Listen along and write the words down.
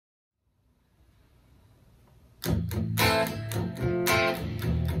Hey,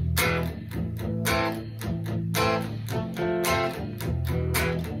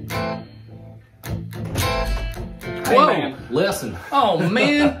 whoa, man, listen. Oh,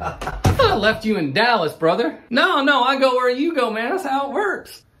 man. I thought I left you in Dallas, brother. No, I go where you go, man. That's how it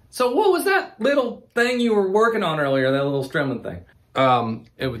works. So what was that little thing you were working on earlier, that little strumming thing?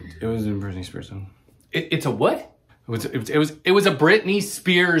 It was a Britney Spears song. It's a what? It was a Britney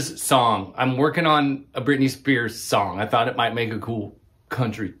Spears song. I'm working on a Britney Spears song. I thought it might make a cool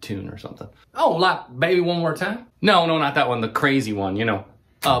country tune or something. Oh, like Baby One More Time? No, not that one. The crazy one, you know.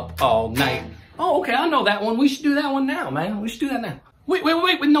 Up All Night. Oh, okay, I know that one. We should do that one now, man. We should do that now. Wait,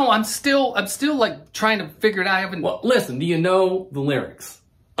 no, I'm still like trying to figure it out. I haven't... Well, listen, do you know the lyrics?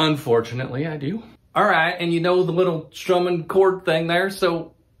 Unfortunately, I do. All right, and you know the little strumming chord thing there,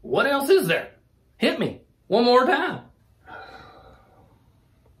 so what else is there? Hit me one more time.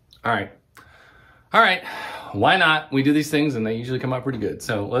 All right. Why not? We do these things and they usually come out pretty good.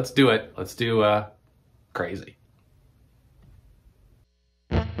 So let's do it. Let's do Crazy.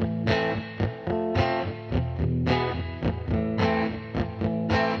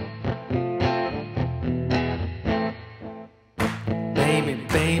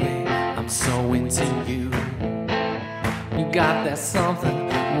 Baby, I'm so into you. You got that something,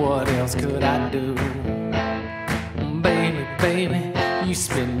 what else could I do? Baby, you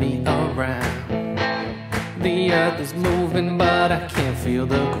spin me around. The earth is moving, but I can't feel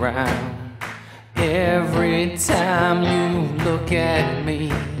the ground. Every time you look at me,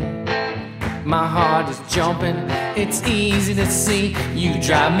 my heart is jumping, it's easy to see. You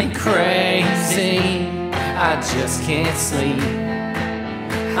drive me crazy, I just can't sleep.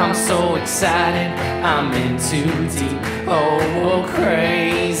 I'm so excited, I'm in too deep. Oh,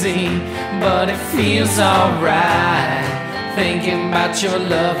 crazy, but it feels alright. Thinking about your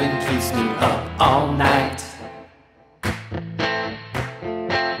loving keeps me up all night.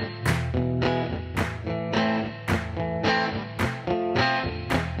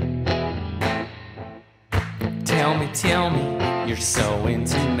 Tell me, you're so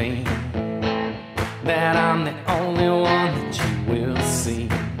into me, that I'm the only one that you will see.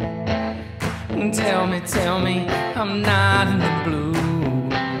 Tell me, I'm not in the blue,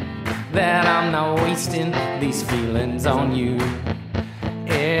 that I'm not wasting these feelings on you.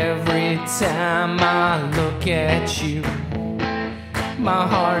 Every time I look at you, my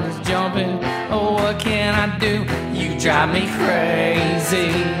heart is jumping, oh, what can I do? You drive me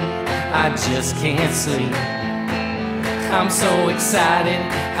crazy, I just can't sleep. I'm so excited,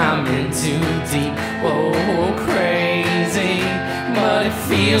 I'm in too deep. Whoa, crazy, but it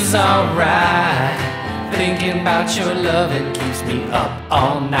feels alright. Thinking about your love, it keeps me up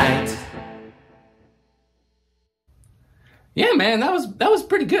all night. Yeah, man, that was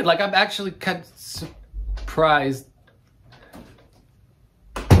pretty good. Like, I'm actually kind of surprised.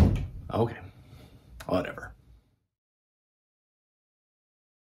 Okay, whatever.